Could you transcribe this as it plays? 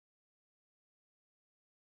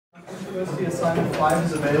University assignment 5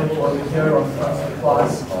 is available over here on first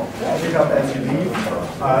class. Pick up as you leave.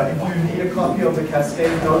 If you need a copy of the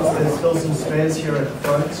Cascade notes, there's still some spares here at the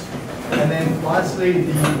front. And then lastly,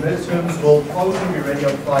 the midterms will probably be ready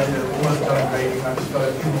on Friday. They're almost done grading. I've just got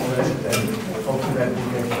a few more left, and hopefully that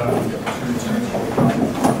will get done to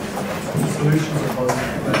solutions of most of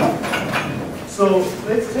them. So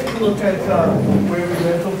let's take a look at where we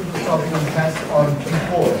left off with the topic on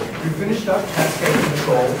Feedforward. We finished up Cascade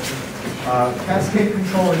Control. Cascade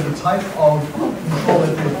Control is a type of control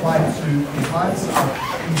that we apply to enhance our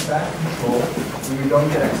feedback control when we don't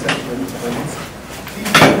get acceptable performance.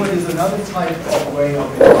 Feedforward is another type of way of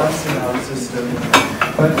enhancing our system,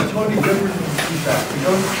 but it's totally different from feedback. We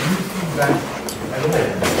don't use feedback at all.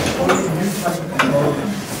 It's totally a new type of control,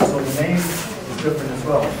 so the name is different as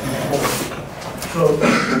well. So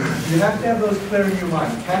you have to have those clear in your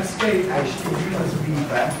mind. Cascade actually uses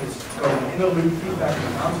feedback. It's got an inner loop feedback and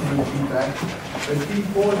an outer loop feedback. But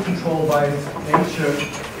feedforward control by its nature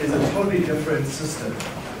is a totally different system.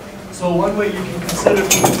 So one way you can consider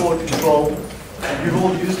feedforward control, and you've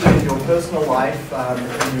all used it in your personal life,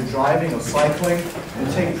 when you're driving or cycling,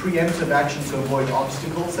 you take preemptive action to avoid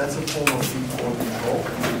obstacles. That's a form of feedforward control.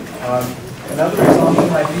 Another example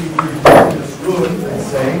might be we're in this room, let's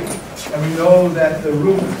say, and we know that the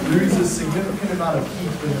room loses a significant amount of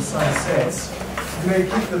heat when the sun sets. You may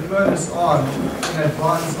keep the furnace on in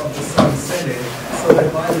advance of the sun setting, so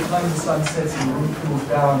that by the time the sun sets and the room cools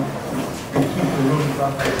down, you keep the room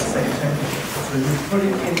roughly at the same temperature. So you're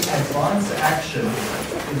putting in advance action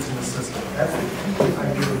into the system. That's the key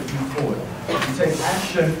idea of feedforward. You take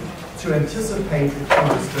action to anticipate the key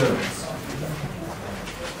disturbance.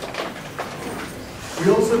 We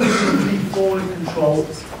also need to feedforward control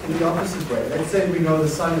in the opposite way. Let's say we know the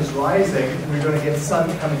sun is rising and we're going to get sun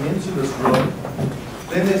coming into this room.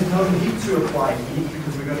 Then there's no need to apply heat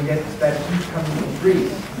because we're going to get that heat coming free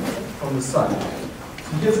from the sun.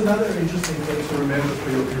 So here's another interesting thing to remember for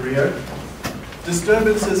your career.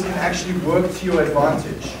 Disturbances can actually work to your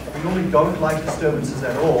advantage. We normally don't like disturbances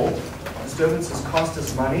at all. Disturbances cost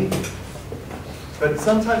us money. But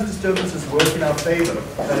sometimes disturbances work in our favor.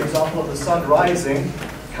 That example of the sun rising,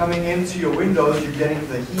 coming into your windows, you're getting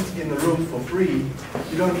the heat in the room for free.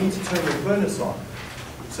 You don't need to turn your furnace on.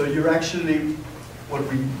 So you're actually, what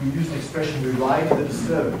we use the expression, we ride the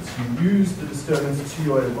disturbance. You use the disturbance to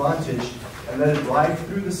your advantage and let it ride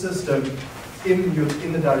through the system in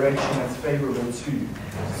the direction that's favorable to you.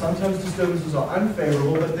 Sometimes disturbances are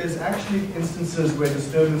unfavorable, but there's actually instances where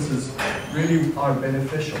disturbances really are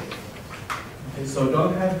beneficial. Okay, so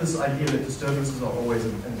don't have this idea that disturbances are always a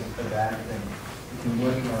bad thing. It can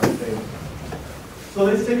work in our favor. So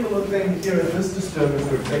let's take a look then here at this disturbance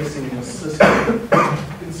we're facing in the system.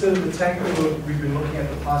 Consider the tank that we've been looking at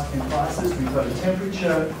the past few classes. We've got a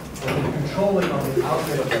temperature that we're controlling on the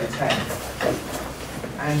outlet of that tank.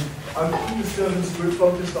 And our key disturbance we're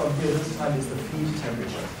focused on here this time is the feed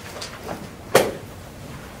temperature.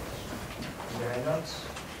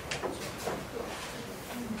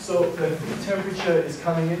 So the feed temperature is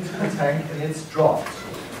coming into the tank and it's dropped.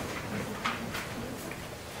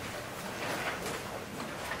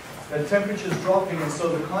 The temperature is dropping, and so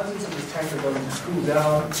the contents of this tank are going to cool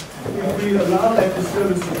down. If we allow that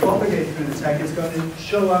disturbance to propagate through the tank, it's going to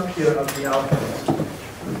show up here at the outlet.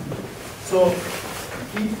 So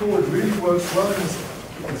feedforward really works well because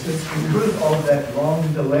of that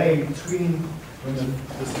long delay between when the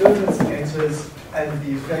disturbance enters and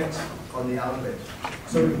the effect on the outlet.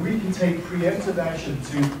 So if we can take preemptive action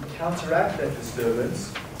to counteract that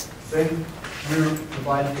disturbance, then we're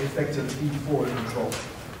providing effective feedforward control.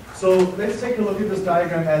 So let's take a look at this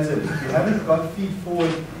diagram as it is. We haven't got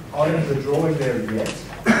feedforward on the drawing there yet.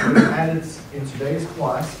 We'll add it in today's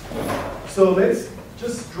class. So let's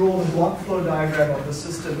just draw the block flow diagram of the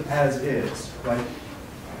system as is, right?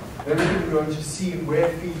 Then we're going to see where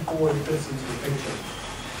feedforward fits into the picture.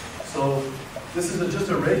 So this is just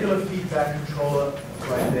a regular feedback controller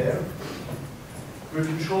right there. We're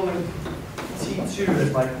controlling T2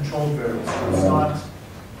 as my control variable. So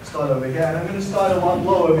start over here, and I'm going to start a lot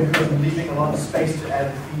lower because I'm leaving a lot of space to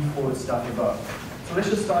add the feedforward stuff above. So let's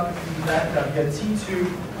just start with feedback down here.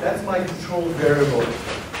 T2, that's my control variable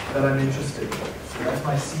that I'm interested in. So that's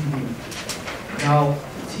my CD. Now,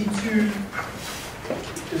 T2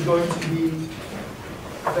 is going to be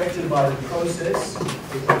affected by the process,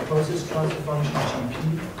 with my process transfer function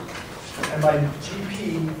GP, and my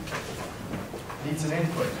GP needs an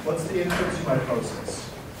input. What's the input to my process?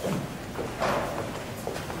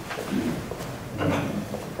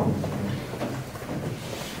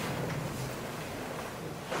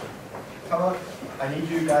 Come on, I need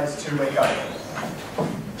you guys to wake up.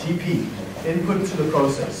 GP, input to the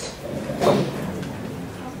process.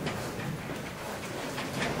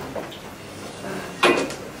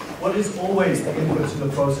 What is always the input to the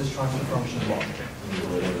process transfer function block?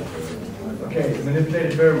 Okay, the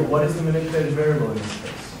manipulated variable. What is the manipulated variable in this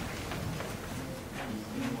case?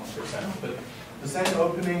 Percent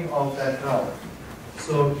opening of that valve.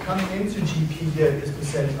 So coming into GP here is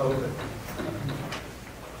percent open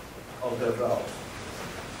of the valve.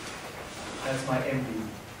 That's my MV.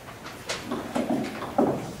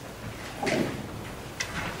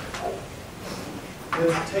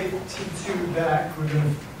 Let's take T2 back.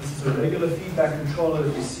 This is a regular feedback controller.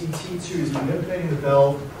 We see T2 is manipulating the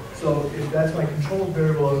valve. So if that's my control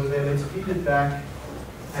variable over there, let's feed it back,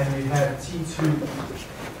 and we have T2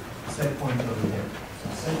 set point over here. So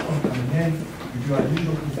set point coming in, we do our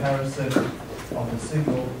usual comparison of the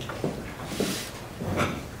signal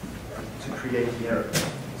to create the error.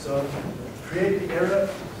 So create the error,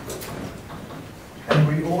 and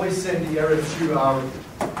we always send the error to our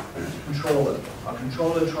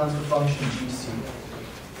controller transfer function GC.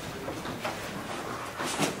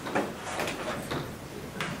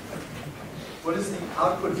 What is the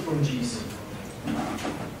output from GC?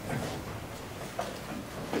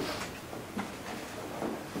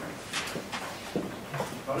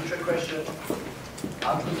 Not a trick question.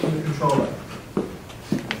 Output from the controller.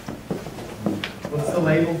 What's the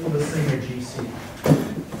label for the signal GC?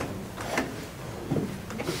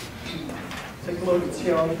 Take a look at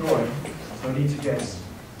here on the drawing. No need to guess.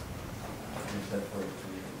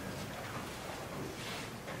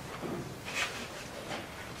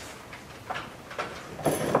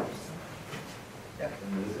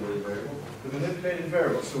 The manipulated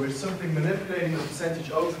variable. So we're simply manipulating the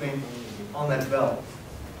percentage opening on that valve.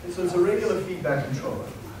 Okay, so it's a regular feedback controller.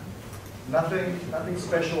 Nothing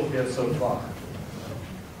special here so far.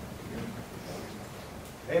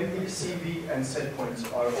 MV, CV, and set points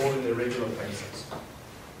are all in their regular places.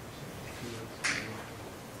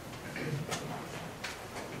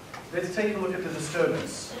 Let's take a look at the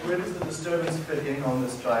disturbance. Where does the disturbance fit in on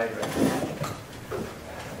this diagram?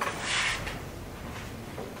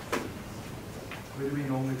 Where do we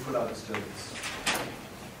normally put our disturbance?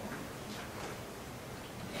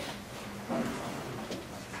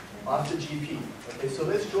 After GP. Okay, so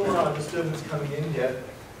let's draw our disturbance coming in here.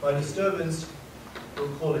 By disturbance, we'll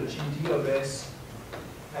call it GD of S,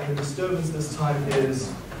 and the disturbance this time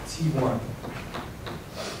is T1.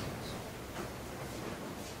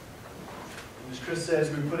 As Chris says,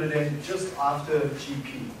 we put it in just after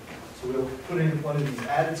GP. So we'll put in one of these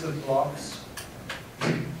additive blocks.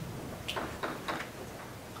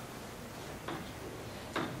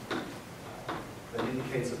 That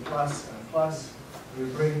indicates a plus and a plus. We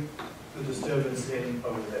bring the disturbance in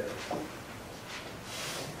over there.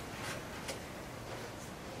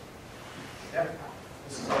 Yep,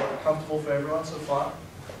 this is all comfortable for everyone so far.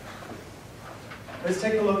 Let's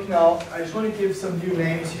take a look now. I just want to give some new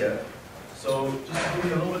names here. So just to give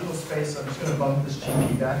you a little bit more space, I'm just going to bump this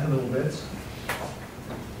GP back a little bit.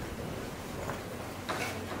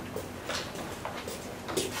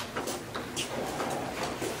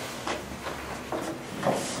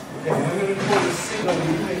 Okay, I'm going to call this signal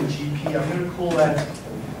leaving GP. I'm going to call that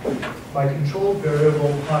my control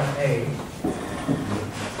variable part A.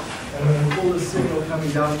 And I'm going to call the signal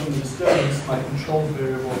coming down from the disturbance my control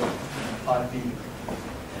variable part B.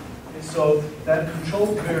 Okay, so that control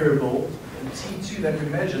variable, T2 that we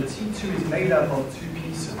measured, T2 is made up of two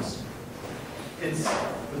pieces. It's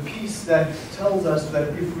the piece that tells us that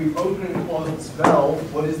if we open and close this valve,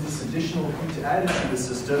 what is this additional heat added to the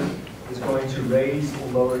system is going to raise or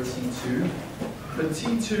lower T2. But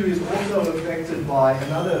T2 is also affected by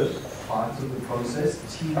another part of the process,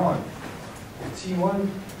 T1. If T1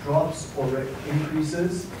 drops or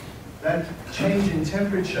increases, that change in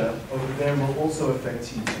temperature over there will also affect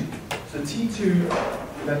T2. So T2,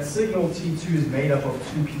 that signal T2 is made up of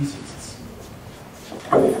two pieces.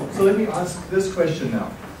 So let me ask this question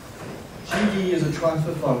now. GD is a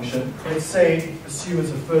transfer function. Let's say, assume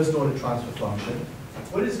it's a first order transfer function.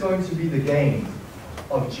 What is going to be the gain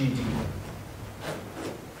of GD?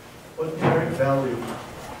 What numeric value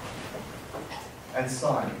and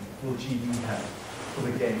sign will GD have for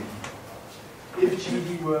the gain? If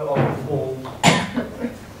GD were of the form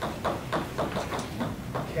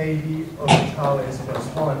KD over tau s plus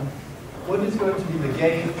 1, what is going to be the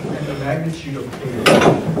gain and the magnitude of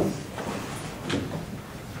KD?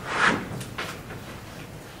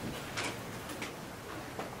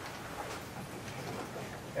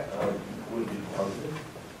 Would be positive.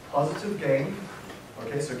 Positive gain.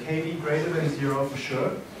 Okay, so KD greater than 0 for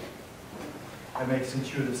sure. that makes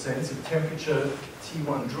intuitive sense. If temperature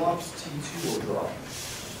T1 drops, T2 will drop.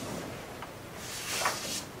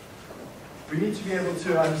 We need to be able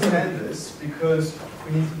to understand this because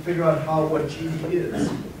we need to figure out what GD is.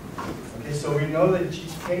 Okay, so we know that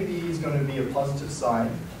KD is going to be a positive sign.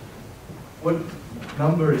 What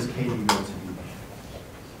number is KD going to be?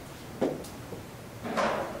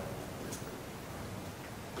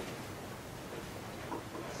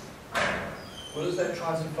 What does that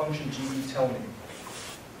transfer function GD tell me?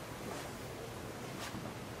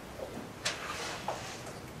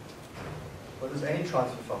 What does any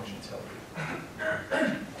transfer function tell me?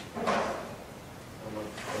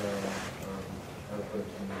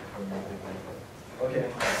 Okay,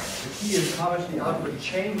 the key is how much the output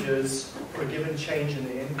changes for a given change in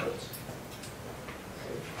the input.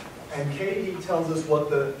 And KD tells us what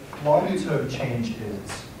the long-term change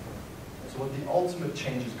is. So what the ultimate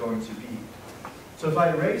change is going to be. So if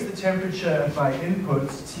I raise the temperature at my input,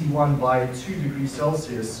 T1, by 2 degrees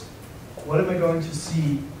Celsius, what am I going to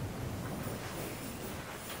see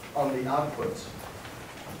on the output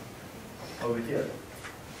over here?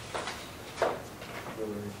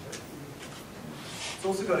 It's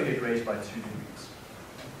also got to get raised by 2 degrees.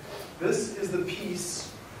 This is the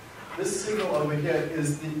piece, this signal over here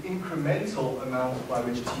is the incremental amount by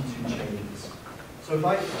which T2 changes. So if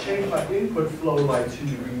I change my input flow by 2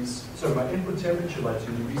 degrees, so my input temperature by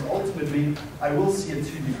 2 degrees, ultimately I will see a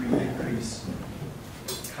 2-degree increase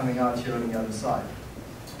coming out here on the other side.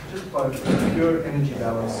 Just by pure energy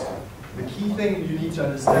balance. The key thing you need to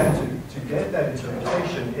understand to get that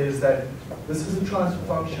interpretation is that this is a transfer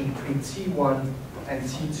function between T1 and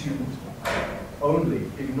T2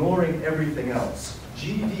 only, ignoring everything else.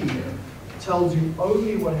 GD tells you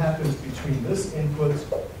only what happens between this input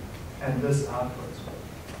and this output.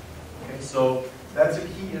 Okay, so that's a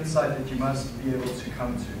key insight that you must be able to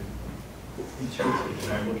come to intuitively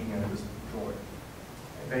when I'm looking at this drawing,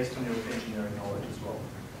 based on your engineering knowledge as well.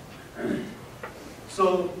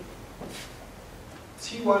 So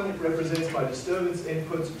T1 represents my disturbance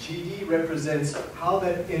input, GD represents how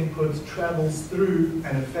that input travels through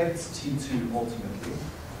and affects T2 ultimately.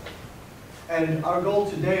 And our goal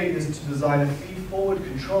today is to design a feed-forward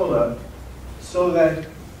controller so that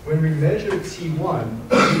when we measure T1,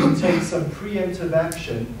 we can take some preemptive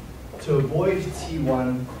action to avoid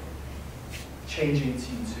T1 changing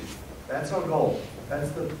T2. That's our goal. That's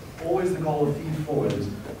always the goal of feed-forward.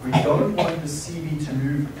 We don't want the CV to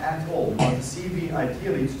move at all. We want the CV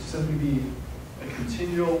ideally to simply be a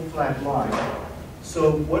continual flat line.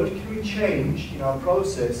 So what can we change in our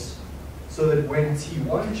process so that when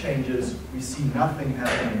T1 changes, we see nothing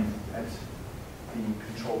happening at the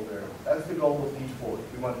control variable? That's the goal of feed-forward.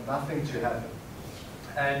 We want nothing to happen.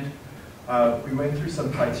 And we went through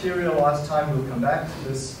some criteria last time. We'll come back to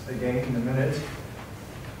this again in a minute.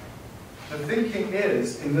 The thinking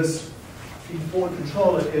is, in this feed-forward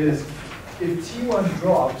controller, is if T1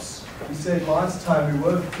 drops, we said last time we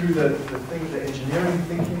worked through the engineering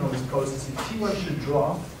thinking of this process. If T1 should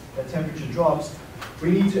drop, that temperature drops,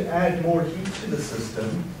 we need to add more heat to the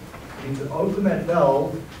system. We need to open that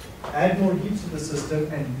valve, add more heat to the system,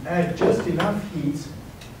 and add just enough heat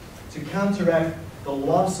to counteract the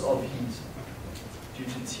loss of heat due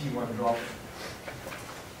to T1 dropping.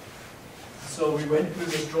 So we went through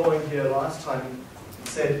this drawing here last time and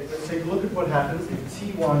said, let's take a look at what happens if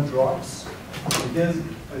T1 drops. Here's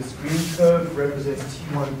this green curve represents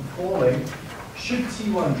T1 falling. Should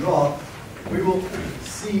T1 drop, we will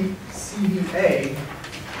see CVA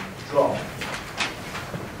drop.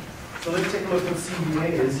 So let's take a look at what CVA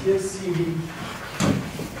is. Here's CV.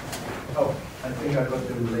 Oh, I think I got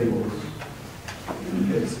them labeled.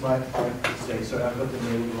 Okay, this is my mistake. So I've got them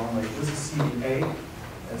labeled wrong. Like this is CVA.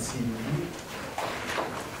 That's CV.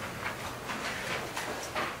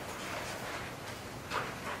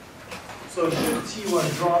 So should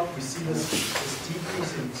T1 drop, we see this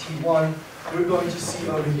decrease in T1. We're going to see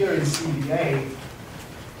over here in CVA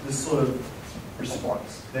this sort of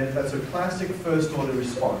response. That's a classic first order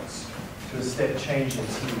response to a step change in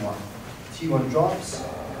T1. T1 drops,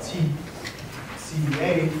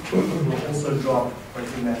 CVA will also drop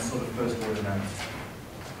in that sort of first order manner.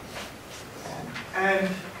 And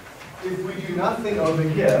if we do nothing over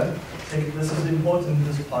here, this is important,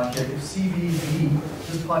 this part here, if CVB,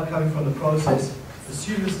 this part coming from the process,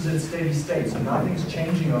 assume this is in steady state, so nothing's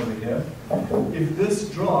changing over here. If this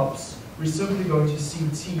drops, we're simply going to see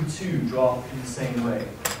T2 drop in the same way.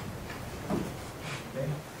 Okay?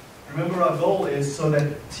 Remember, our goal is so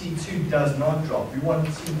that T2 does not drop. We want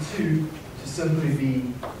T2 to simply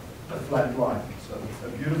be a flat line, so a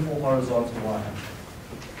beautiful horizontal line.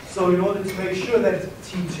 So in order to make sure that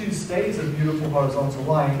T2 stays a beautiful horizontal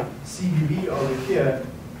line, CBB over here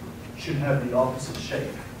should have the opposite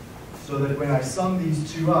shape. So that when I sum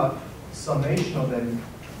these two up, summation of them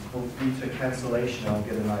will lead to cancellation. I'll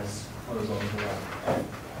get a nice horizontal line.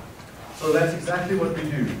 So that's exactly what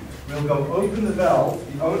we do. We'll go open the valve.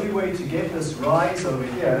 The only way to get this rise over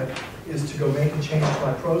here is to go make a change to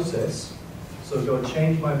my process. So go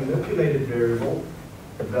change my manipulated variable,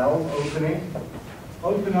 the valve opening,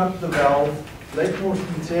 open up the valve, let more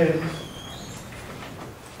heat in.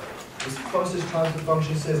 This process transfer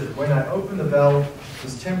function says that when I open the valve,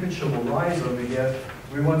 this temperature will rise over here.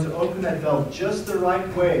 We want to open that valve just the right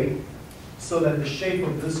way so that the shape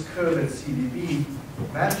of this curve at CBB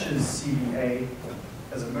matches CBA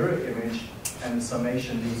as a mirror image, and the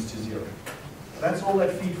summation leads to 0. That's all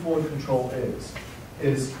that feed-forward control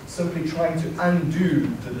is simply trying to undo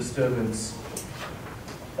the disturbance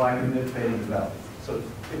by manipulating the valve. So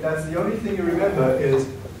if that's the only thing you remember is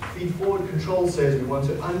feed-forward control says we want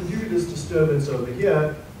to undo this disturbance over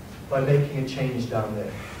here by making a change down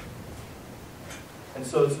there. And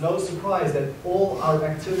so it's no surprise that all our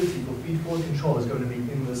activity for feed-forward control is going to be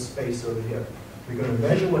in this space over here. We're going to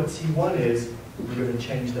measure what T1 is, we're going to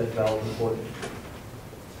change that valve accordingly.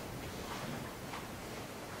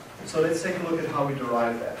 So let's take a look at how we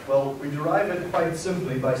derive that. Well, we derive it quite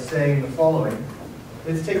simply by saying the following.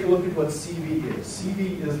 Let's take a look at what CV is.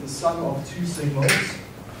 CV is the sum of two signals,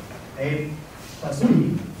 A plus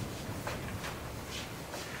B.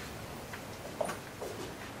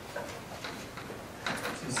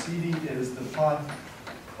 So CD is the part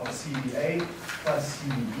of CBA plus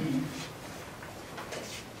CBB.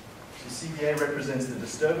 So CBA represents the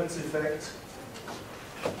disturbance effect.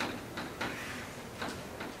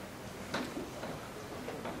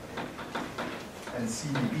 And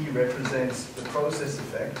CBB represents the process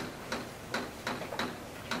effect.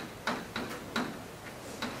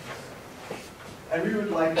 And we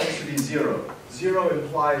would like this to be 0. 0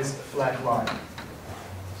 implies a flat line.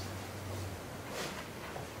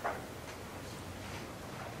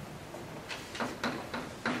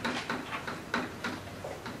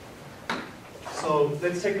 So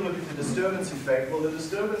let's take a look at the disturbance effect. Well, the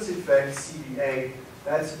disturbance effect, CBA,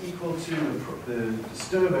 that's equal to the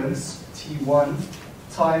disturbance, T1,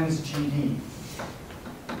 times GD.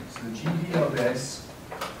 So the GD of S,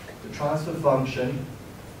 the transfer function,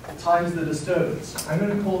 times the disturbance. I'm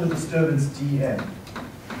going to call the disturbance dm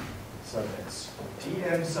sub S.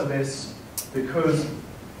 dm sub S, because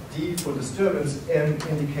D for disturbance, M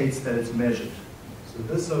indicates that it's measured. So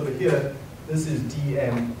this over here, this is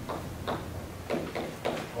dm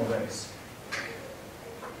of S.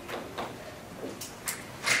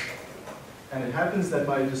 And it happens that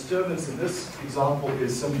my disturbance in this example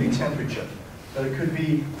is simply temperature. But it could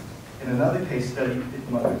be, in another case study,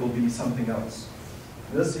 it will be something else.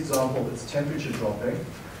 In this example, it's temperature dropping.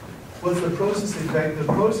 What's the process effect? The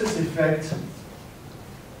process effect,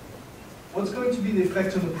 what's going to be the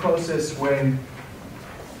effect of the process when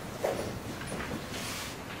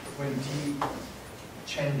D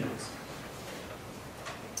changes?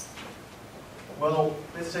 Well,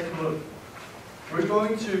 let's take a look. We're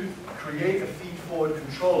going to create a feed-forward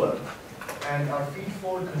controller, and our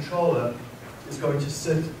feed-forward controller is going to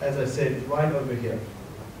sit, as I said, right over here.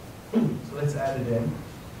 So let's add it in.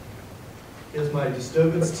 Here's my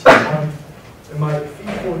disturbance T1. And my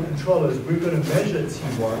feed-forward controllers, we're going to measure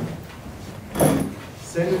T1,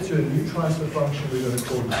 send it to a new transfer function we're going to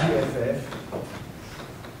call GFF,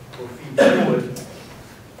 or feed-forward.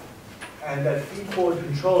 And that feed-forward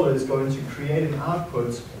controller is going to create an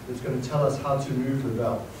output that's going to tell us how to move the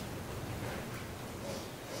valve.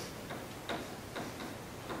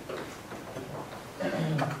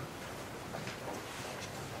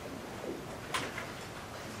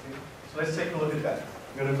 So let's take a look at that.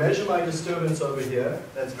 I'm going to measure my disturbance over here.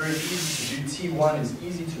 That's very easy to do. T1 is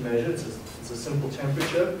easy to measure. It's a simple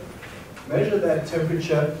temperature. Measure that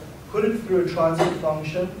temperature, put it through a transfer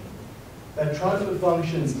function. That transfer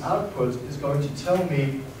function's output is going to tell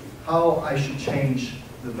me how I should change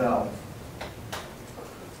the valve.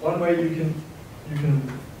 One way you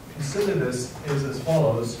can consider this is as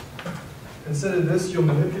follows. Consider this your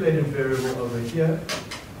manipulated variable over here.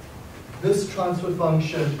 This transfer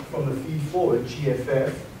function from the feed forward,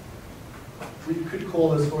 GFF, we could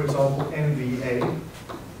call this, for example, MVA.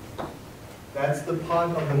 That's the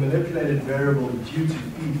part of the manipulated variable due to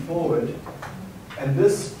feed forward. And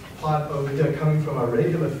this part over here coming from our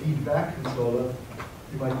regular feedback controller,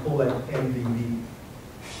 you might call that MVB.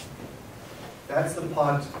 That's the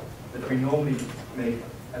part that we normally make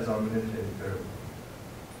as our manipulated variable.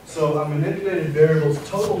 So our manipulated variable's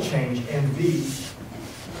total change, MV,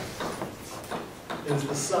 is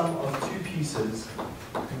the sum of two pieces,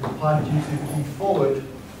 the part due to feed forward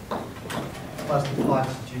plus the part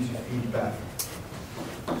due to feedback.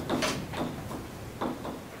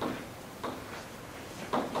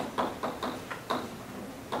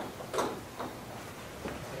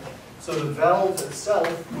 So the valve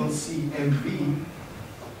itself will see MV,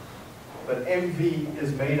 but MV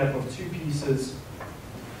is made up of two pieces.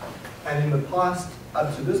 And in the past,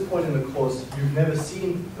 up to this point in the course, you've never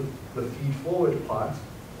seen the feed-forward part.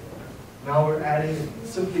 Now we're adding,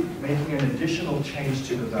 simply making an additional change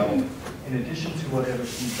to the valve, in addition to whatever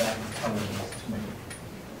feedback is telling us to make.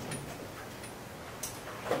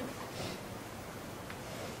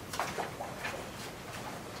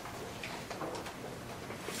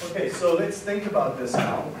 Okay, so let's think about this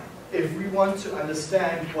now. If we want to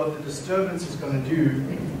understand what the disturbance is going to do,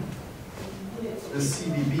 the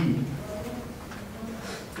CVB,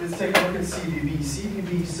 let's take a look at CVB.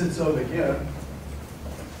 CVB sits over here.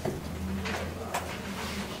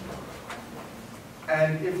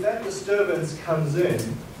 And if that disturbance comes in,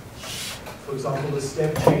 for example, the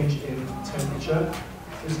step change in temperature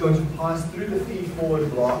is going to pass through the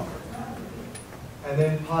feed-forward block and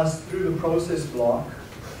then pass through the process block,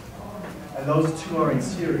 and those two are in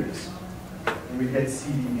series, and we get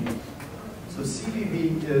CVB. So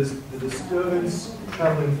CVB is the disturbance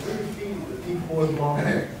traveling through the feed-forward block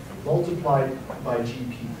multiplied by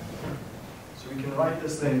GP. So we can write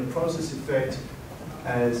this then, the process effect,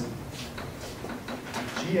 as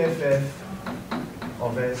GFF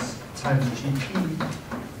of S times GP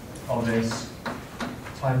of S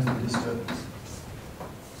times the disturbance.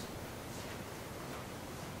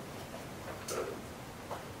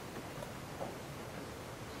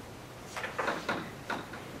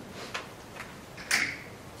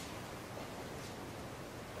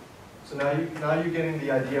 So now you're getting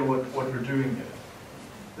the idea what we're doing here.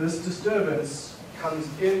 This disturbance comes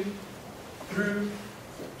in through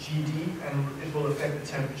GD and it will affect the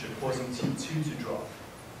temperature, causing T2 to drop.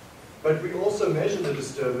 But we also measure the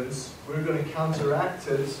disturbance. We're going to counteract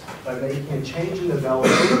it by making a change in the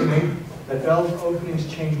valve opening. That valve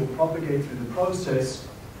opening's change will propagate through the process,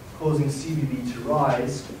 causing CVB to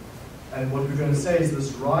rise. And what we're going to say is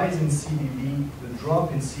this rise in CVB, the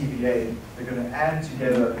drop in CVA, they're going to add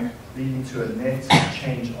together, leading to a net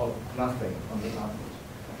change of nothing on the output.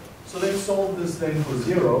 So let's solve this then for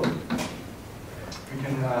 0. We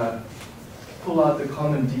can pull out the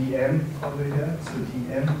common dm over here, so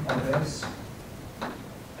dm of s.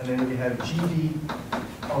 And then we have gd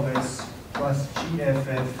of s plus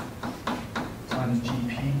gff times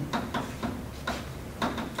gp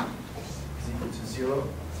is equal to 0.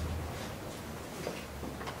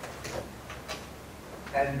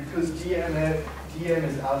 And because dm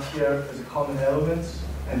is out here as a common element,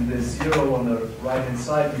 and there's 0 on the right-hand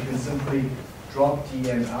side, we can simply drop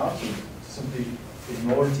dm out, simply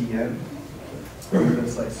ignore dm.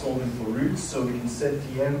 It's like solving for roots, so we can set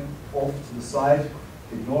dm off to the side,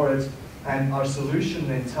 ignore it, and our solution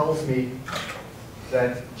then tells me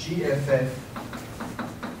that gff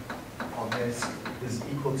of s is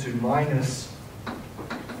equal to minus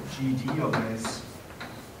gd of s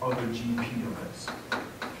over gp of s.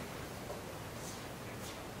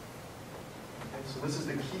 So this is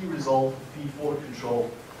the key result for feed-forward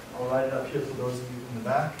control. I'll write it up here for those of you in the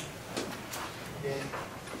back. Okay.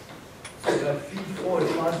 So that feed-forward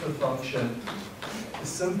transfer function is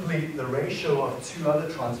simply the ratio of two other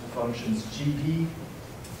transfer functions, GP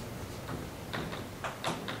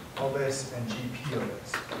of S and GP of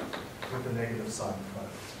S, with a negative sign in front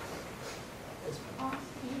of it.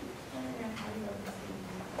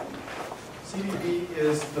 CVB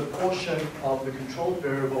is the portion of the controlled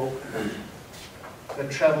variable that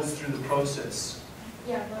travels through the process.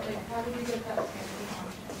 Yeah, but like, how do you get that transfer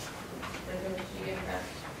function? Or do you get that?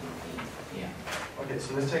 Yeah. Okay,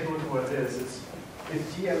 so let's take a look at what it is. It's,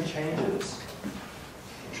 if dm changes,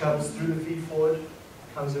 it travels through the feed forward,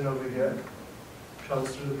 comes in over here,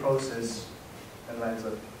 travels through the process, and lands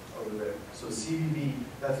up over there. So CVB,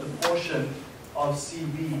 that's the portion of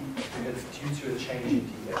CV that's due to a change in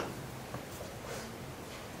dm.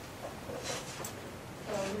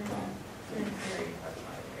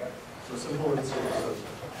 So simple and simple, so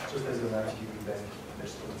just as a match, you can then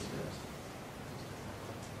measure the incidence.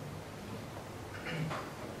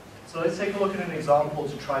 So let's take a look at an example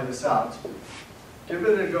to try this out. Give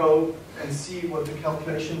it a go and see what the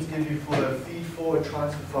calculations give you for the feed-forward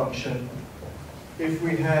transfer function if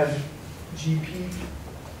we have GP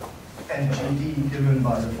and GD given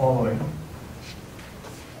by the following.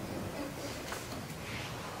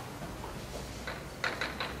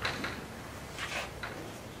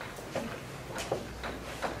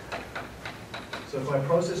 So if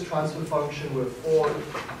transfer function with 4 e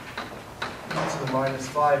to the minus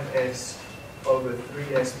 5s over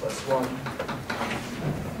 3s plus 1,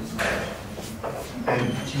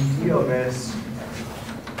 and GD of s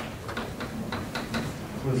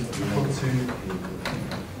was equal to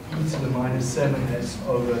e to the minus 7s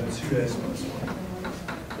over 2s plus 1.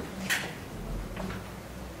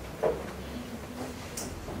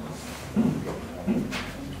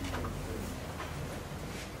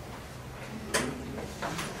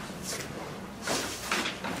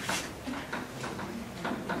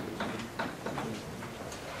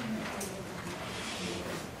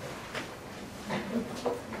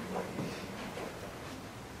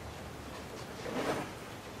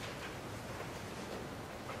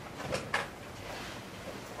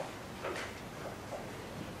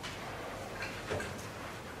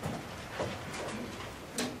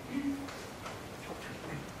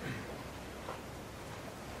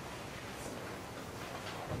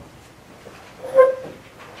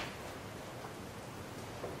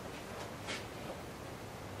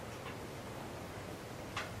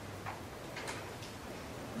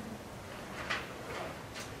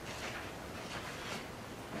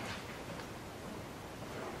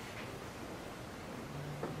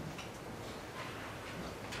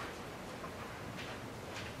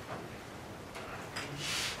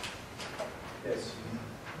 Yes.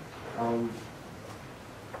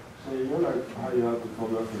 So you know like how you have the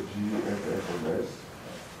formula for G, F, F of S?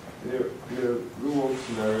 In a real world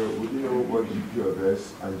scenario, would you know what GP of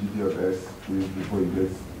S and GD of S is before you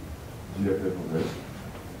get GFF of S?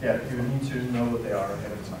 Yeah, you need to know what they are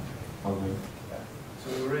ahead of time. Okay. Yeah.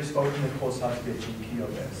 So we've already spoken in the course how to get GP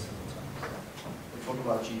of S. We'll talk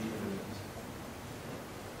about GD in a minute.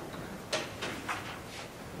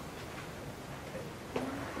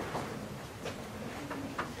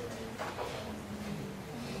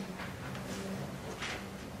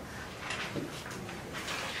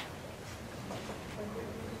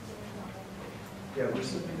 Yeah, we're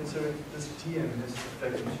simply considering this T and this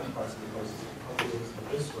effect in two parts because it propagates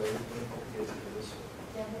it this way and it propagates it this way.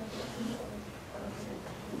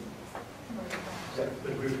 Yeah,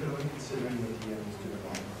 but we're only considering the T and this doing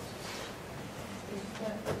all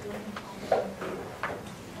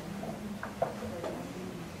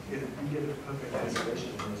if we get a perfect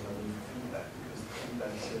isolation, there's no need for feedback because the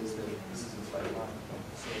feedback says that this is a flat line.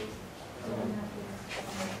 So,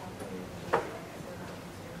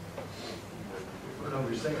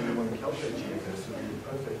 we're saying we want to calculate GFS, so we do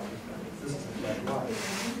perfect. This is a flat line.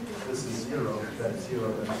 This is 0, that's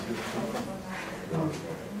 0, that's 0.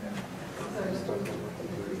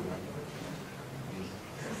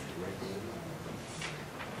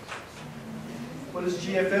 What does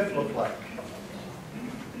GFF look like?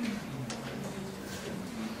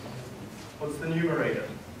 What's the numerator?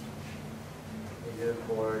 Negative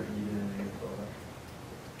 4 e to the negative 12.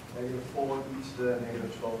 Negative 4 e to the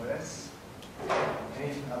negative 12s.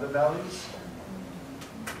 Any other values?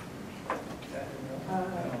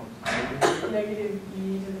 Negative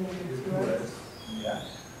e to the negative 2s. Yeah.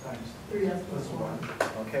 Times 3s plus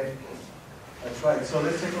 1. Okay. That's right. So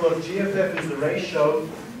let's take a look. GFF is the ratio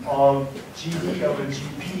of GD over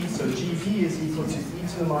GP. So GP is equal to e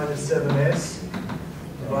to the minus 7s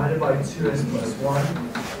divided by 2s plus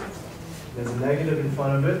 1. There's a negative in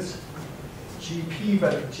front of it. GP,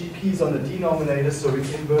 but GP is on the denominator, so we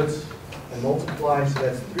invert and multiply, so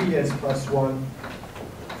that's 3s plus 1,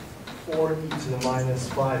 4e to the minus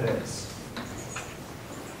 5s.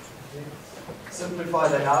 Simplify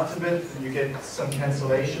that out a bit, and you get some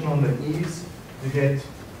cancellation on the e's. You get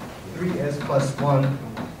 3s plus 1,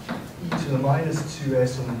 e to the minus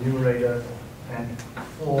 2s on the numerator, and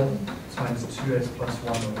 4 times 2s plus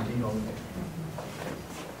 1 on the denominator.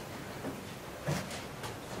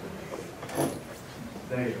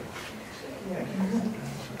 There you go.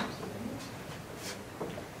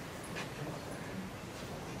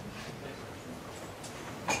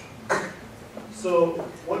 So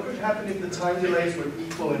what would happen if the time delays were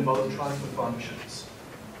equal in both transfer functions?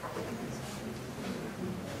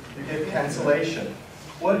 You get cancellation.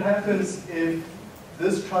 What happens if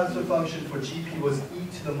this transfer function for GP was e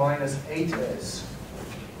to the minus 8s?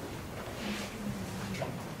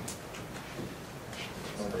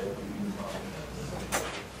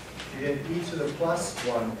 You get e to the plus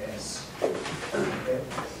 1s. Okay.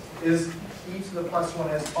 Is e to the plus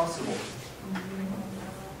 1s possible?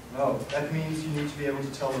 No, that means you need to be able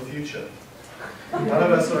to tell the future. None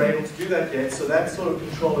of us are able to do that yet, so that sort of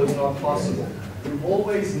control is not possible. We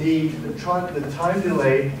always need the time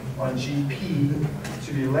delay on GP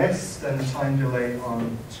to be less than the time delay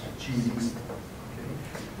on GD. Okay.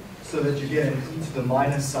 so that you get an e to the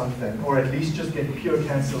minus something, or at least just get pure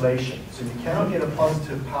cancellation. So you cannot get a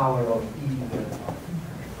positive power of e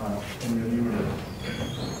in your numerator.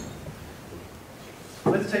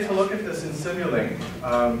 Let's take a look at this in Simulink.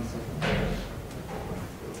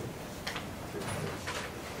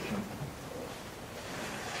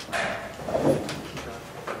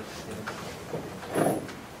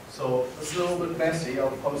 So it's a little bit messy.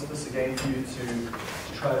 I'll post this again for you to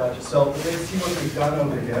try it out yourself. But let's see what we've done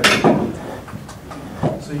over here.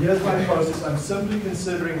 So here's my process. I'm simply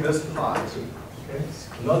considering this part. Okay?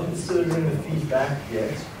 I'm not considering the feedback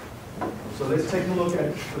yet. So let's take a look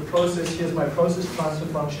at the process. Here's my process transfer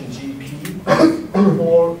function GP,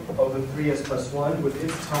 4 over 3s plus 1 with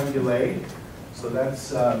its time delay. So that's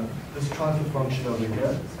this transfer function over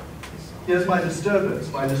here. Here's my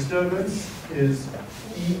disturbance. My disturbance is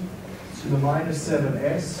e to the minus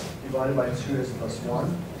 7s divided by 2s plus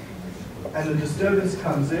 1. And the disturbance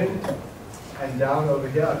comes in and down over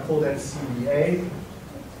here. I call that CBA,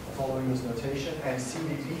 following this notation. And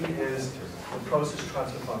CBB is the process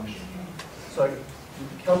transfer function. So I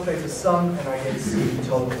calculate the sum and I get C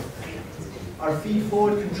total. Our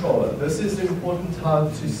feed-forward controller. This is important how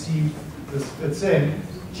to see this fits in.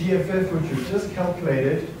 GFF, which we've just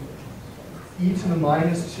calculated, e to the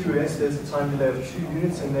minus 2s, there's a time delay of 2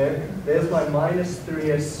 units in there. There's my minus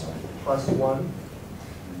 3s plus 1.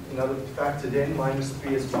 Another factored in, minus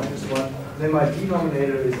 3s minus 1. Then my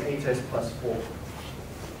denominator is 8s plus 4.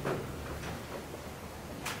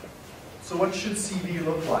 So what should CB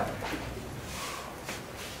look like?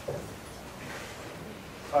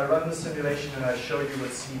 If I run the simulation and I show you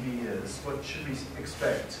what CB is, what should we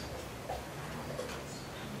expect?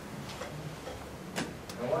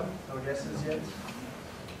 No one? No guesses yet?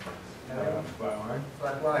 No? Flat line.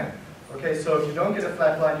 Flat line. Okay, so if you don't get a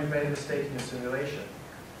flat line, you've made a mistake in your simulation,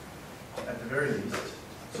 at the very least.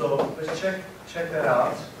 So let's check that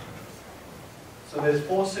out. So there's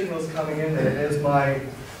 4 signals coming in there. There's my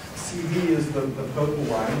CB is the purple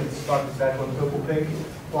line. Let's start with that one, purple pink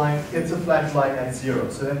line. It's a flat line at 0.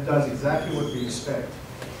 So that does exactly what we expect.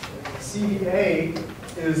 CBA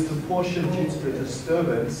is the portion due to the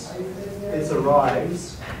disturbance. It's a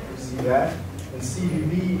rise, you see that. And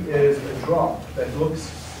CBB is a drop that looks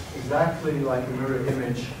exactly like a mirror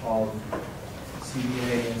image of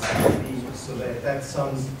CBA and CBB, so that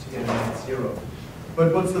sums together at 0.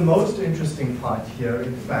 But what's the most interesting part here,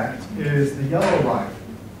 in fact, is the yellow line.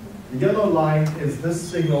 The yellow line is this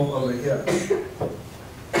signal over here.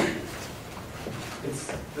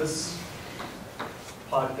 It's this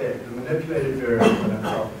part there, the manipulated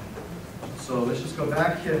variable. So let's just go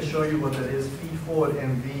back here and show you what that is. Feed forward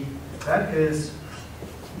MV. That is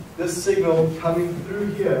this signal coming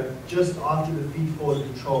through here just after the feed forward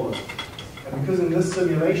controller. And because in this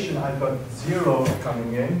simulation I've got 0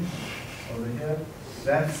 coming in over here,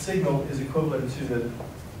 that signal is equivalent to the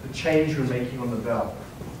change you're making on the valve.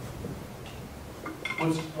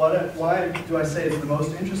 Why do I say it's the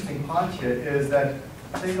most interesting part here is that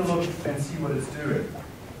take a look and see what it's doing.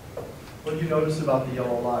 What do you notice about the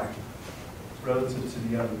yellow line relative to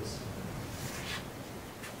the others?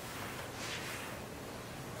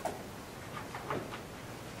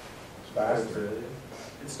 Faster.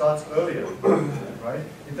 It starts earlier, right?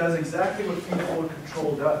 It does exactly what feed-forward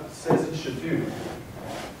control says it should do.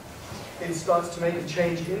 It starts to make a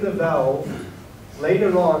change in the valve.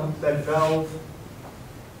 Later on, that valve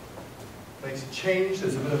makes a change.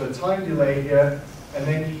 There's a bit of a time delay here, and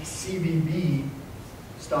then CBB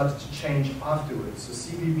starts to change afterwards. So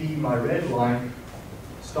CBB, my red line,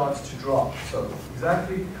 starts to drop. So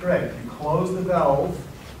exactly correct. You close the valve,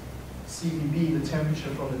 CBB, the temperature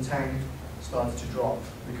from the tank, starts to drop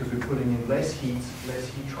because we're putting in less heat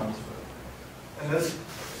transfer. And this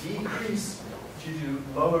decrease due to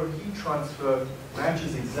lower heat transfer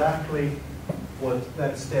matches exactly what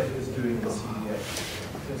that step is doing in CBA.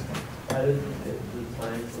 How did the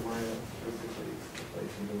time line up perfectly, like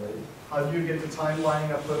the delay? How do you get the time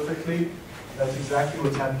lining up perfectly? That's exactly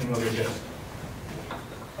what's happening over here.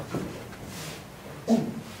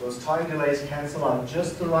 Those time delays cancel out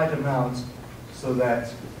just the right amount so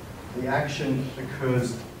that the action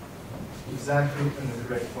occurs exactly in the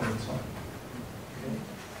correct point in time.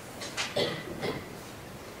 Okay.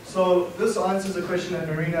 So this answers a question that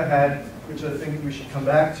Marina had, which I think we should come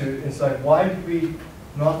back to. It's like, why did we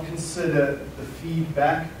not consider the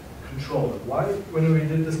feedback controller? Why, when we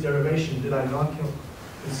did this derivation, did I not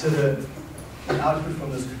consider the output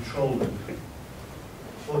from this control loop?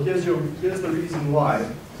 Well, here's the reason why.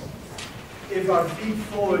 If our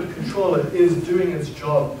feed-forward controller is doing its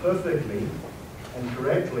job perfectly and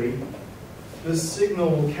correctly, this signal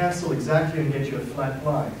will cancel exactly and get you a flat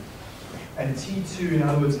line. and T2, in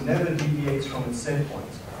other words, never deviates from its set point.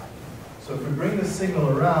 So if we bring the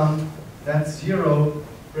signal around, that's 0,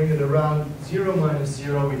 bring it around, 0 minus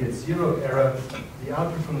 0, we get 0 error. The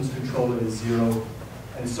output from this controller is 0.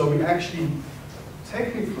 And so we actually,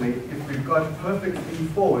 technically, if we've got perfect feed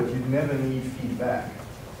forward, you'd never need feedback.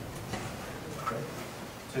 Okay.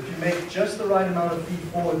 So if you make just the right amount of feed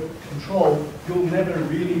forward control, you'll never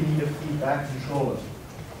really need a feedback controller.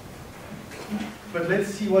 But let's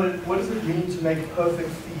see what does it mean to make perfect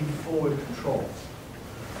feed forward control.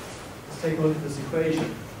 Let's take a look at this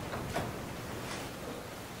equation.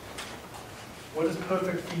 What does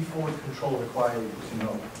perfect feed forward control require you to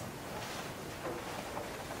know?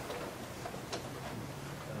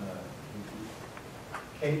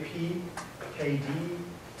 Kp, Kd,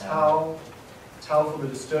 tau, tau for the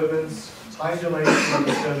disturbance, time delays for the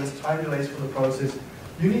disturbance, time delays for the process.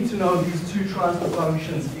 You need to know these two transfer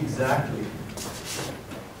functions exactly.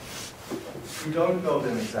 You don't know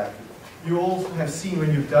them exactly. You all have seen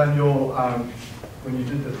when you've done your, when you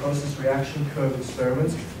did the process reaction curve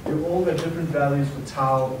experiments, you all got different values for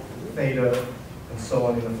tau, theta, and so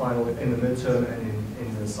on in the final, in the midterm and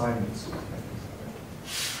in the assignments.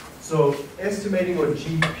 So estimating what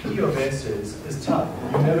GP of S is tough.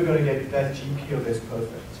 You're never going to get that GP of S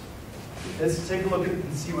perfect. Let's take a look at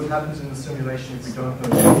and see what happens in the simulation if we don't know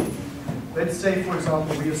GP. Let's say, for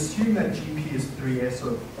example, we assume that GP is 3S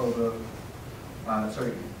over,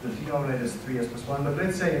 sorry, the denominator is 3S plus 1, but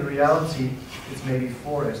let's say in reality it's maybe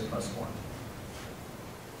 4S plus 1.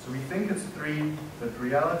 So we think it's 3, but in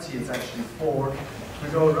reality it's actually 4. If we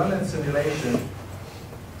go run that simulation,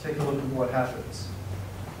 take a look at what happens.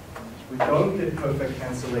 We don't get perfect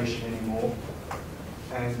cancellation anymore,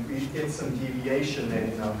 and we get some deviation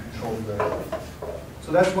then in our control variable.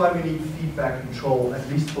 So that's why we need feedback control, at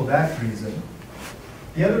least for that reason.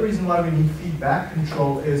 The other reason why we need feedback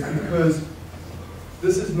control is because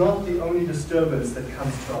this is not the only disturbance that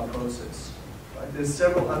comes to our process. Right? There's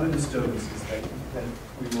several other disturbances that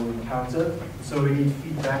we will encounter, so we need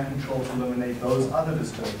feedback control to eliminate those other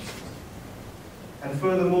disturbances. And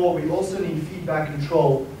furthermore, we also need feedback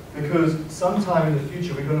control because sometime in the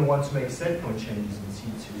future we're going to want to make set point changes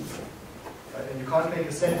in C2. Right? And you can't make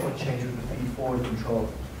a set point change with the feed forward controller.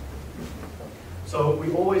 So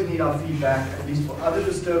we always need our feedback, at least for other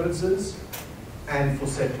disturbances and for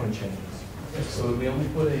set point changes. Yes, so we only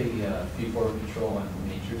put a feed-forward control on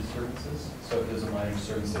major disturbances, so if there's a minor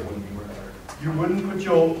disturbance, it wouldn't be required. You wouldn't put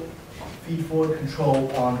your feed-forward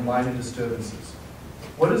control on minor disturbances.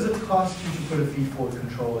 What does it cost you to put a feed-forward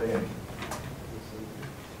controller in?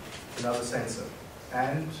 Another sensor.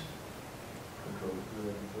 And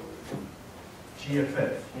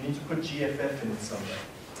GFF. You need to put GFF in it somewhere.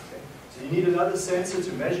 Okay? So you need another sensor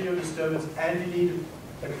to measure your disturbance, and you need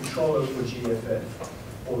a controller for GFF,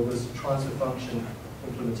 or this transfer function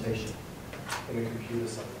implementation in a computer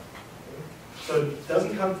somewhere. Okay? So it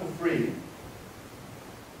doesn't come for free.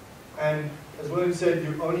 And as William said,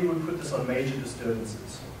 you only would put this on major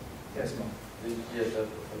disturbances. Yes, Mark? Yes,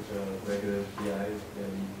 that's a regular PI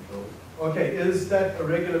controller. Okay, is that a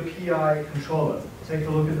regular PI controller? Take a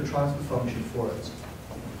look at the transfer function for it.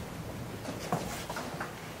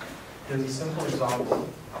 Here's a simple example.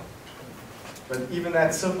 But even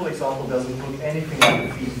that simple example doesn't look anything like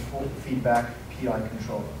a feedback PI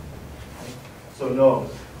controller. So no,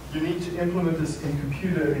 you need to implement this in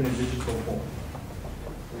computer in a digital form.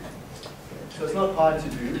 So it's not hard to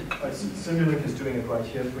do. Simulink is doing it right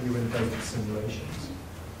here for you when it does the simulations.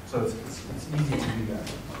 So it's easy to do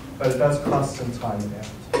that. But it does cost some time and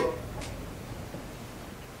effort.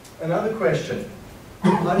 Another question,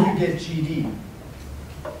 how do you get GD?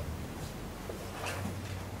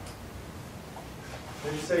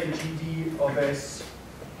 Let's say GD of S,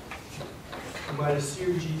 you might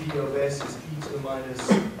assume GD of S is e to the minus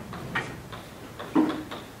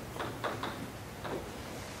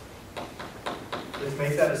let's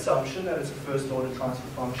make that assumption that it's a first order transfer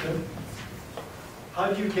function.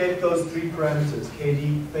 How do you get those three parameters,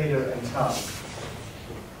 Kd, theta, and tau?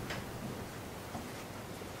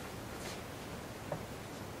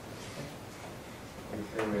 The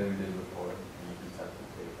same way we did before, you just have to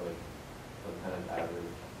take like some kind of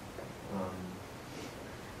average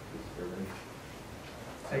disturbance.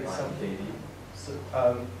 Take some KD. So,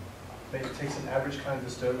 maybe take some average kind of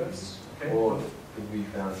disturbance. Okay. Or if we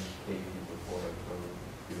found KD before from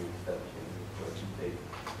doing step changes, what you take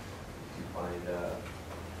to find an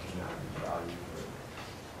average value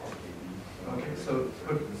for KD. Okay, so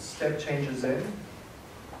put step changes in.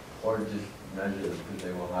 Or just measure them because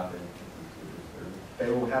they will happen. They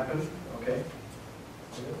will happen. Okay.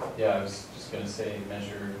 Yeah, I was just going to say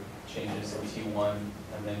measure changes in T1,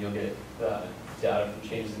 and then you'll get data from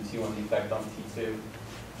changes in T1, the effect on T2,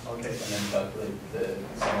 Okay. and then calculate the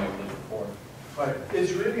same way we did before. Right.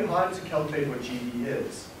 It's really hard to calculate what GD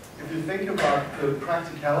is. If you think about the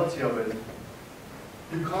practicality of it,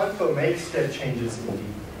 you can't go make step changes in D.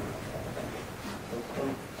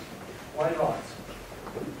 Why not?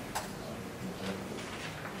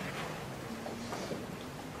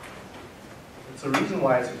 It's a reason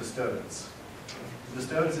why it's a disturbance. A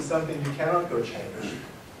disturbance is something you cannot go change.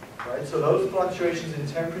 Right? So those fluctuations in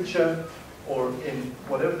temperature or in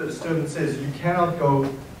whatever the disturbance is, you cannot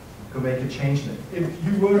go make a change in it. If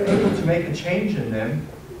you were able to make a change in them,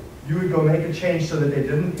 you would go make a change so that they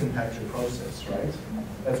didn't impact your process, right?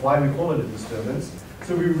 That's why we call it a disturbance.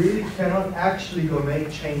 So we really cannot actually go make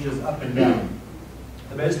changes up and down.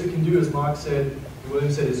 The best we can do, as Mark said,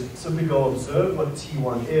 William said, is simply go observe what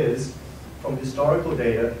T1 is from historical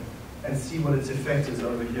data and see what its effect is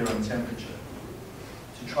over here on temperature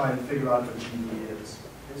to try and figure out what GD is.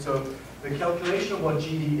 Okay, so the calculation of what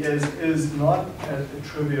GD is not a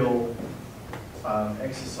trivial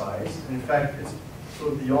exercise. In fact, it's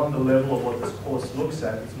sort of beyond the level of what this course looks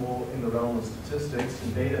at. It's more in the realm of statistics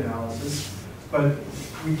and data analysis. But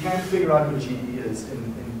we can figure out what GD is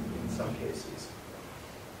in some cases.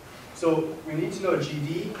 So we need to know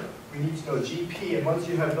GD, we need to know GP, and once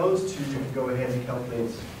you have those two, you can go ahead and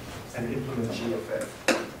calculate and implement GFF.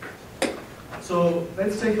 So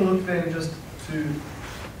let's take a look then just to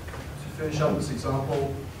finish up this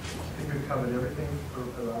example. I think we've covered everything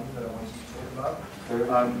around that I wanted to talk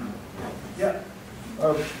about. Yeah.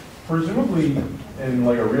 Presumably, in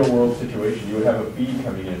like a real-world situation, you would have a feed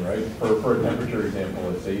coming in, right? For a temperature example,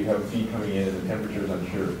 let's say you have a feed coming in and the temperature is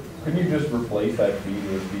unsure. Couldn't you just replace that feed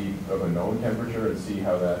with a feed of a known temperature and see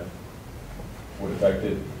how that would affect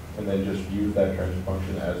it, and then just use that transfer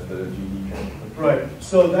function as the GD transfer function? Right.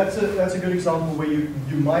 So that's a good example where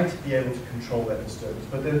you might be able to control that disturbance,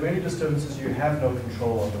 but there are many disturbances you have no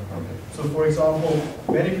control over. Okay. So for example,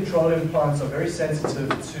 many petroleum plants are very sensitive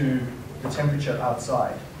to the temperature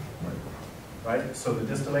outside. Right? So the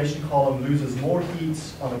distillation column loses more heat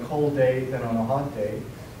on a cold day than on a hot day,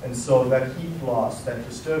 and so that heat loss, that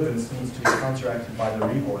disturbance, needs to be counteracted by the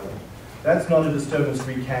reboiling. That's not a disturbance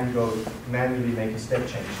we can go manually make a step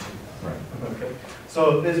change to. Right. Okay.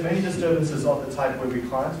 So there's many disturbances of the type where we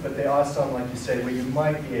can't, but there are some, like you said, where you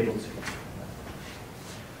might be able to.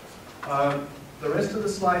 The rest of the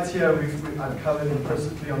slides here I've covered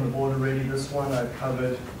implicitly on the board already. This one I've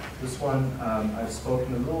covered. This one I've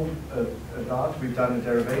spoken a little about. We've done a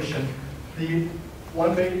derivation. The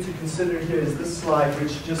one thing to consider here is this slide,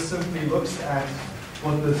 which just simply looks at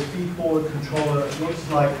what the feed-forward controller looks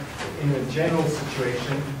like in a general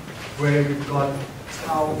situation where we've got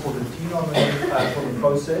tau for the denominator for the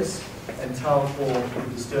process and tau for the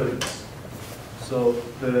disturbance. So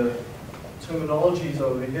the terminology is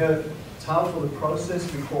over here. Tau for the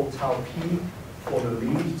process we call tau p for the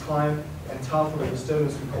lead time, and tau for the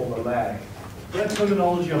disturbance we call the lag. That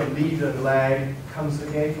terminology of lead and lag comes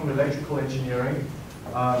again from electrical engineering.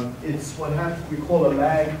 It's what we call a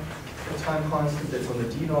lag, the time constant that's on the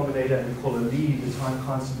denominator, and we call a lead, the time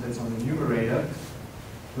constant that's on the numerator.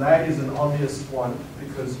 Lag is an obvious one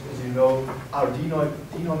because, as you know, our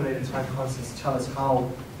denominator time constants tell us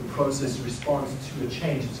how the process responds to a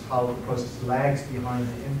change. It's how the process lags behind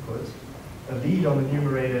the input. A lead on the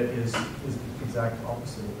numerator is the exact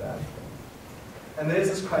opposite of that. And there's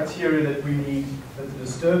this criteria that we need, that the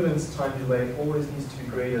disturbance time delay always needs to be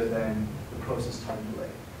greater than the process time delay.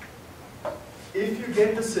 If you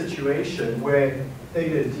get the situation where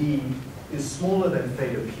theta d is smaller than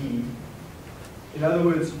theta p, in other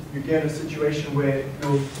words, you get a situation where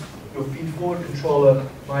your feed-forward controller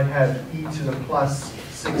might have e to the plus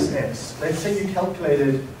 6s. Let's say you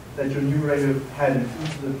calculated that your numerator had an e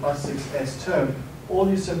to the plus 6s term. All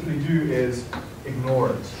you simply do is ignore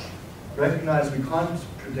it. Recognize we can't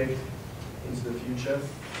predict into the future.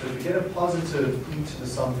 So if you get a positive e to the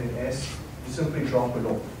something s, you simply drop it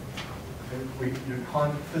off. You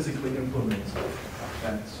can't physically implement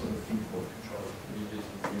that sort of feed-forward controller. You just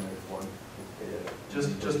assume it's one.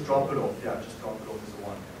 Just drop it off. Yeah, just drop it off as a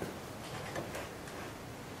 1.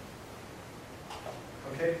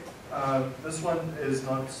 Okay. This one is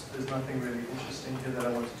not. There's nothing really interesting here that I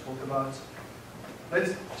want to talk about.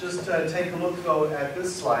 Let's just take a look though at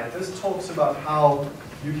this slide. This talks about how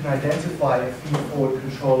you can identify a feed-forward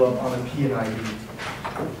controller on a PNID.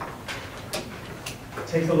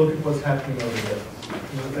 Take a look at what's happening over here.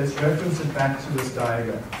 Let's reference it back to this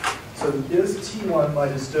diagram. So here's T1 by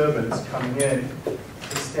disturbance coming in,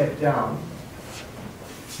 a step down.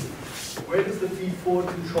 Where does the feed-forward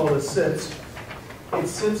controller sit it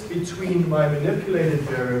sits between my manipulated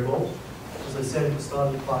variable, as I said at the start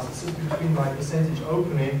of the class, it sits between my percentage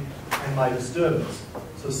opening and my disturbance.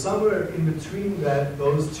 So somewhere in between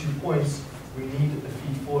those 2 points, we need a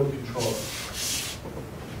feed-forward controller.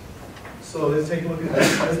 So let's take a look at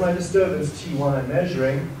this. There's my disturbance, T1 I'm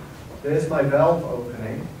measuring. There's my valve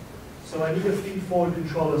opening. So I need a feed-forward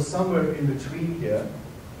controller somewhere in between here.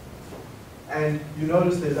 And you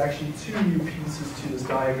notice there's actually 2 new pieces to this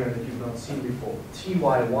diagram that you've not seen before.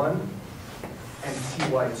 TY1 and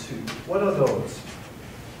TY2. What are those?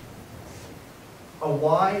 A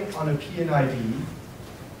Y on a P&ID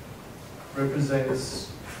represents,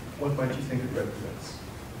 what might you think it represents?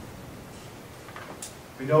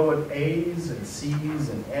 We know what A's and C's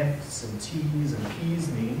and F's and T's and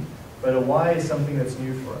P's mean, but a Y is something that's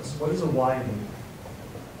new for us. What does a Y mean?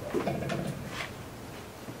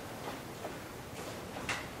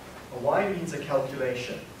 A Y means a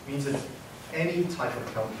calculation. It means it's any type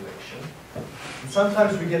of calculation. And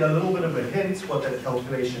sometimes we get a little bit of a hint what that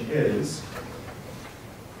calculation is.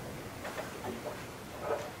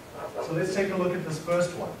 So let's take a look at this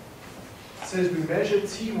first one. It says we measure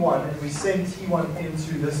T1 and we send T1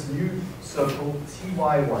 into this new circle,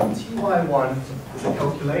 TY1. TY1 is a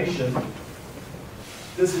calculation.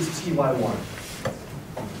 This is TY1.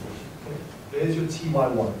 There's your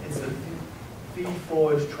TY1. It's the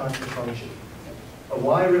feed-forward transfer function. A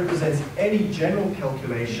Y represents any general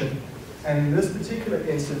calculation, and in this particular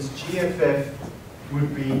instance, GFF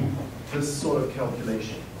would be this sort of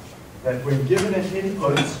calculation. That when given an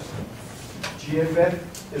input, GFF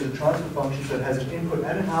is a transfer function that has an input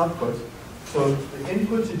and an output. So the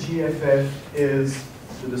input to GFF is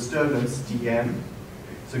the disturbance, dm.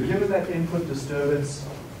 So given that input disturbance,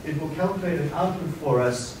 it will calculate an output for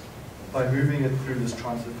us by moving it through this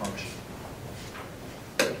transfer function.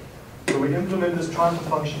 So we implement this transfer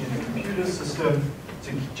function in the computer system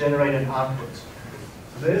to generate an output.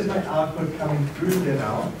 So there's my output coming through here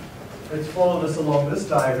now. Let's follow this along this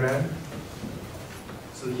diagram.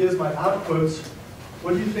 So here's my output.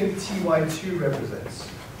 What do you think TY2 represents?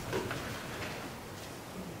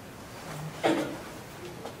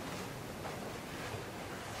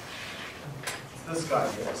 It's this guy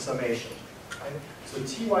here, summation. Right? So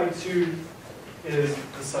TY2 is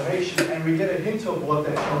the summation, and we get a hint of what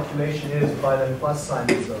that calculation is by the plus sign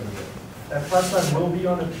that's over there. That plus sign will be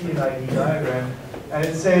on a P&ID diagram, and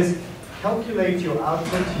it says calculate your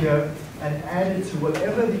output here and add it to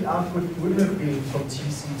whatever the output would have been from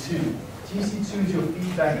TC2. TC2 is your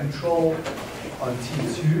feedback control on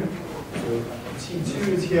T2. So T2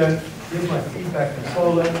 is here. Here's my feedback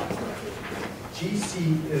controller.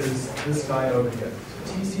 GC is this guy over here.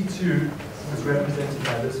 So TC2 is represented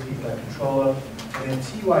by this feedback controller. And then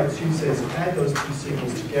TY2 says add those 2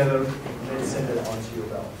 signals together and then send it onto your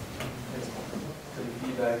valve. So the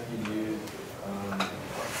feedback you use,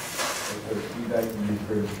 the feedback you use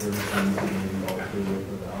for distribution and also with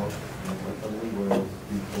the valve, something was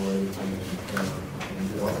before you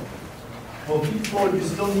change it all. Well, feedforward, you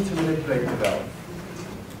still need to manipulate the valve.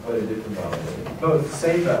 But a different valve. No, it's the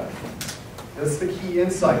same valve. That's the key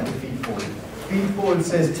insight to feedforward. Feedforward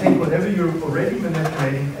says take whatever you're already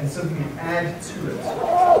manipulating and simply add to it,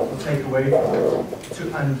 or take away from it,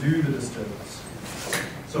 to undo the disturbance.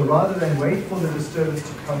 So rather than wait for the disturbance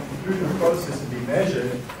to come through the process and be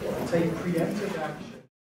measured, take preemptive action.